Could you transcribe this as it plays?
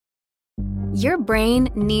Your brain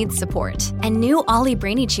needs support, and new Ollie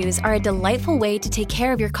Brainy Chews are a delightful way to take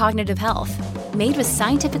care of your cognitive health. Made with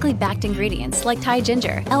scientifically backed ingredients like Thai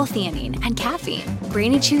ginger, L-theanine, and caffeine,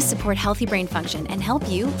 Brainy Chews support healthy brain function and help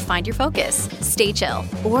you find your focus, stay chill,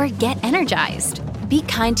 or get energized. Be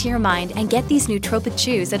kind to your mind and get these nootropic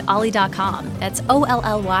chews at ollie.com. That's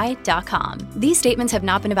OLLY.com. These statements have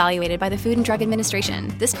not been evaluated by the Food and Drug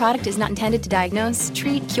Administration. This product is not intended to diagnose,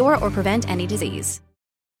 treat, cure, or prevent any disease.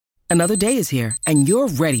 Another day is here, and you're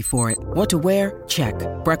ready for it. What to wear? Check.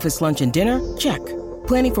 Breakfast, lunch, and dinner? Check.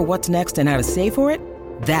 Planning for what's next and how to save for it?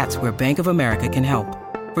 That's where Bank of America can help.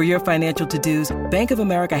 For your financial to-dos, Bank of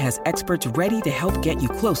America has experts ready to help get you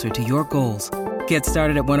closer to your goals. Get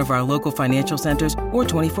started at one of our local financial centers or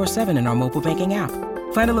 24/7 in our mobile banking app.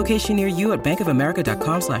 Find a location near you at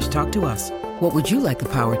bankofamerica.com/talktous. What would you like the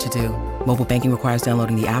power to do? Mobile banking requires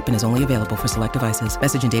downloading the app and is only available for select devices.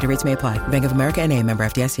 Message and data rates may apply. Bank of America N.A., member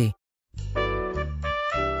FDIC.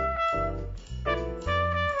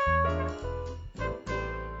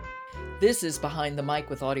 This is Behind the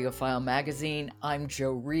Mic with AudioFile Magazine. I'm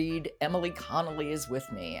Joe Reed. Emily Connolly is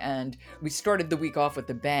with me, and we started the week off with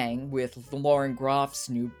a bang with Lauren Groff's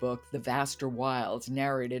new book, The Vaster Wilds,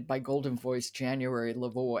 narrated by Golden Voice January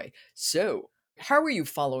Lavoie. So, how are you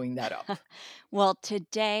following that up? Well,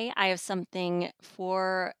 today I have something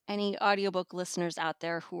for any audiobook listeners out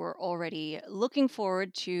there who are already looking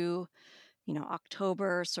forward to,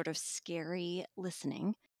 October sort of scary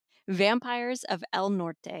listening. Vampires of El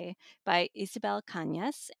Norte by Isabel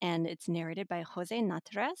Cañas, and it's narrated by Jose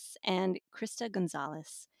Nateras and Krysta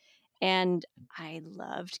Gonzales. And I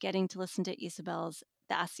loved getting to listen to Isabel's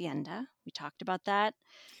The Hacienda. We talked about that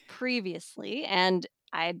previously, and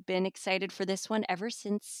I've been excited for this one ever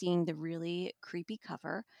since seeing the really creepy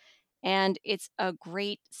cover. And it's a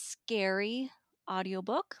great, scary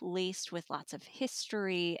audiobook laced with lots of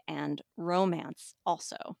history and romance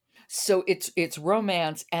also. So it's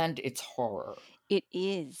romance and it's horror. It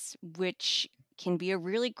is, which can be a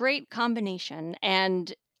really great combination.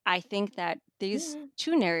 And I think that these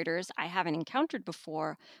two narrators I haven't encountered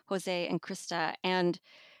before, Jose and Krysta, and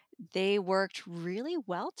they worked really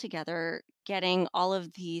well together getting all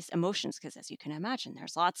of these emotions, because as you can imagine,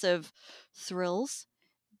 there's lots of thrills.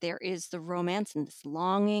 There is the romance and this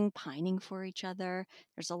longing, pining for each other.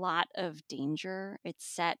 There's a lot of danger. It's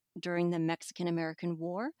set during the Mexican-American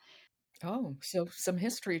War. Oh, so some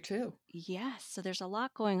history too. Yes, so there's a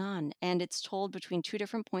lot going on, and it's told between two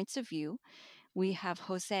different points of view. We have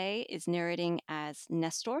Jose is narrating as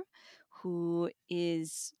Nestor, who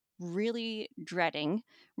is really dreading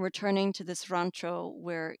returning to this rancho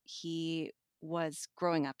where he was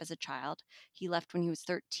growing up as a child. He left when he was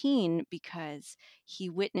 13 because he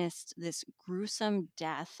witnessed this gruesome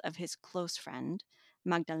death of his close friend,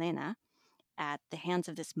 Magdalena, at the hands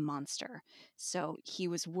of this monster. So he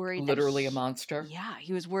was worried that Literally a monster? Yeah,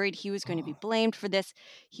 he was worried he was going to be blamed for this.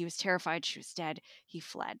 He was terrified she was dead. He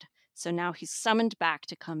fled. So now he's summoned back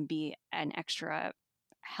to come be an extra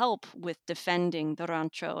help with defending the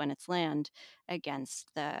rancho and its land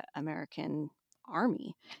against the American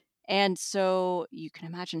army. And so you can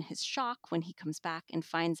imagine his shock when he comes back and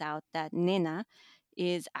finds out that Nena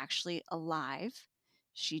is actually alive.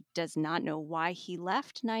 She does not know why he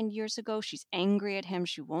left 9 years ago. She's angry at him.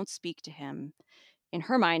 She won't speak to him. In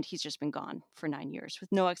her mind, he's just been gone for 9 years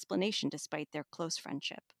with no explanation despite their close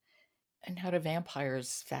friendship. And how do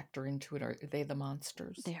vampires factor into it? Are they the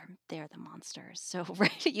monsters? They're the monsters. So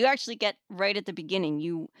right, you actually get right at the beginning.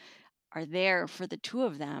 You are there for the two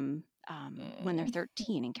of them when they're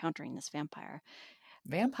 13 encountering this vampire.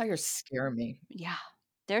 Vampires scare me. Yeah,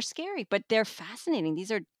 they're scary, but they're fascinating.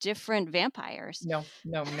 These are different vampires. No.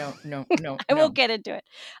 I won't get into it.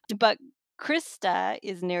 But Krysta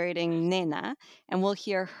is narrating Nena, and we'll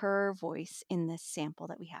hear her voice in this sample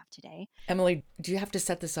that we have today. Emily, do you have to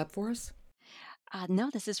set this up for us? No,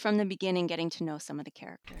 this is from the beginning, getting to know some of the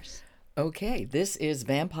characters. Okay, this is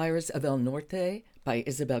Vampires of El Norte by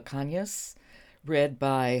Isabel Cañas, read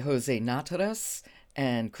by Jose Nateras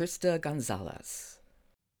and Krysta Gonzales.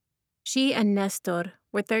 She and Nestor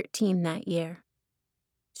were 13 that year.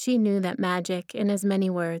 She knew that magic, in as many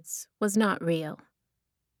words, was not real.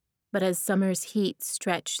 But as summer's heat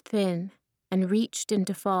stretched thin and reached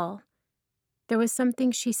into fall, there was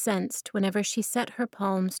something she sensed whenever she set her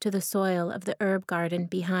palms to the soil of the herb garden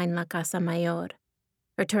behind La Casa Mayor,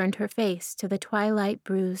 or turned her face to the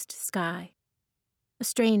twilight-bruised sky. A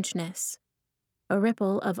strangeness, a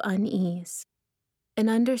ripple of unease, an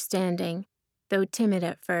understanding, though timid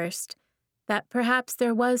at first, that perhaps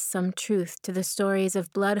there was some truth to the stories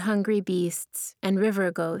of blood-hungry beasts and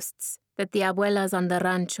river ghosts that the abuelas on the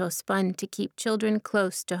rancho spun to keep children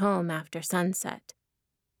close to home after sunset.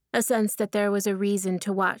 A sense that there was a reason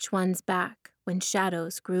to watch one's back when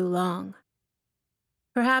shadows grew long.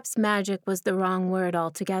 Perhaps magic was the wrong word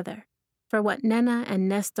altogether, for what Nena and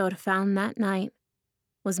Nestor found that night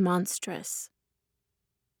was monstrous.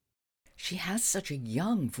 She has such a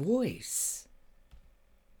young voice.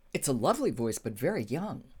 It's a lovely voice, but very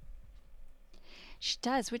young. She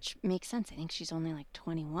does, which makes sense. I think she's only like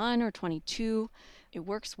 21 or 22. It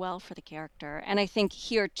works well for the character. And I think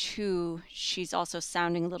here, too, she's also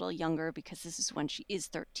sounding a little younger because this is when she is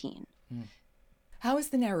 13. How is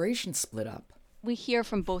the narration split up? We hear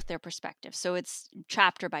from both their perspectives, so it's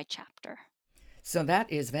chapter by chapter. So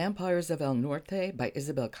that is Vampires of El Norte by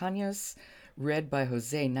Isabel Cañas, read by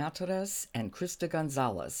Jose Nateras and Krysta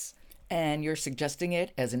Gonzales. And you're suggesting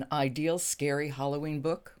it as an ideal scary Halloween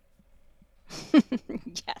book?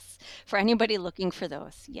 Yes. For anybody looking for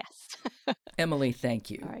those, yes. Emily, thank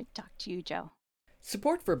you. All right, talk to you, Joe.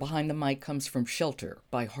 Support for Behind the Mic comes from Shelter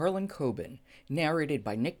by Harlan Coben, narrated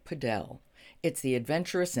by Nick Podell. It's the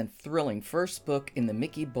adventurous and thrilling first book in the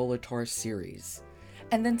Mickey Bolitar series.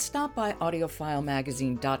 And then stop by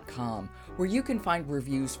audiophilemagazine.com, where you can find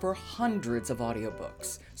reviews for hundreds of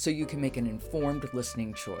audiobooks, so you can make an informed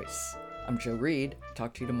listening choice. I'm Joe Reed.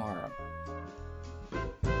 Talk to you tomorrow.